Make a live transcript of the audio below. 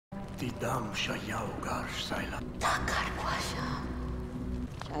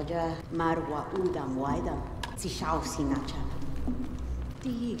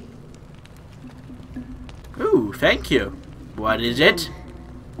Ooh, thank you. What is it?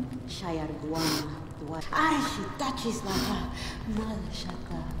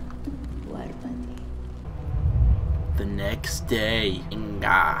 The next day in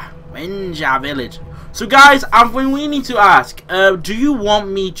Wenja village. So guys, I've been meaning to ask, do you want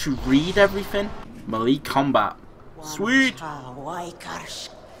me to read everything? Melee combat. Sweet.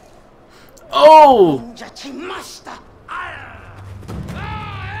 Oh!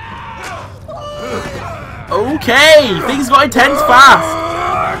 Okay, things got intense fast.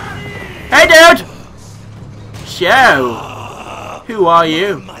 Hey dude! Show. Who are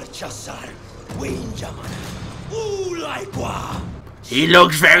you? He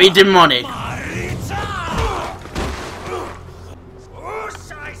looks very demonic.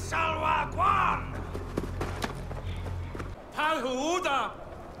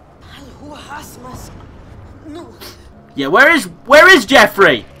 Yeah, where is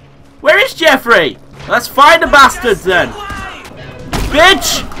Jeffrey? Where is Jeffrey? Let's find the bastards then.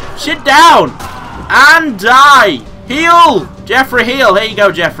 Bitch! Sit down! And die! Heal! Jeffrey, heal! Here you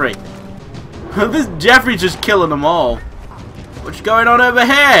go, Jeffrey. This Jeffrey's just killing them all. What's going on over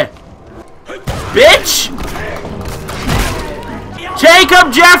here? Bitch! Take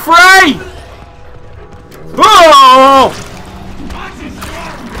him, Jeffrey! Oh!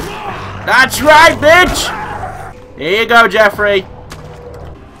 That's right, bitch! Here you go, Jeffrey.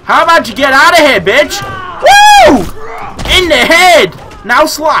 How about you get out of here, bitch? Woo! In the head! Now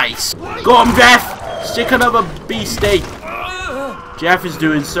slice. Go on, Jeff. Stick another beastie. Jeff is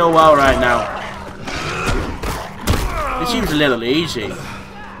doing so well right now. It seems a little easy.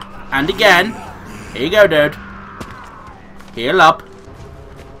 And again. Here you go, dude. Heal up.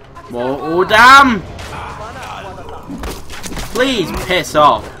 More. Oh, damn. Please piss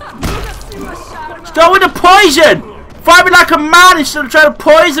off. Stop with the poison! Fight me like a man instead of trying to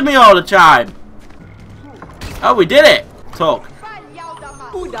poison me all the time. Oh, we did it. Talk.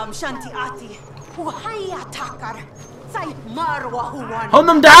 Hold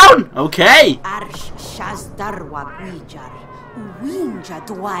them down! Okay.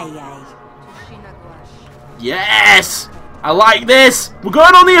 Yes! I like this! We're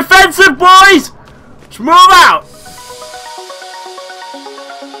going on the offensive, boys! Let's move out!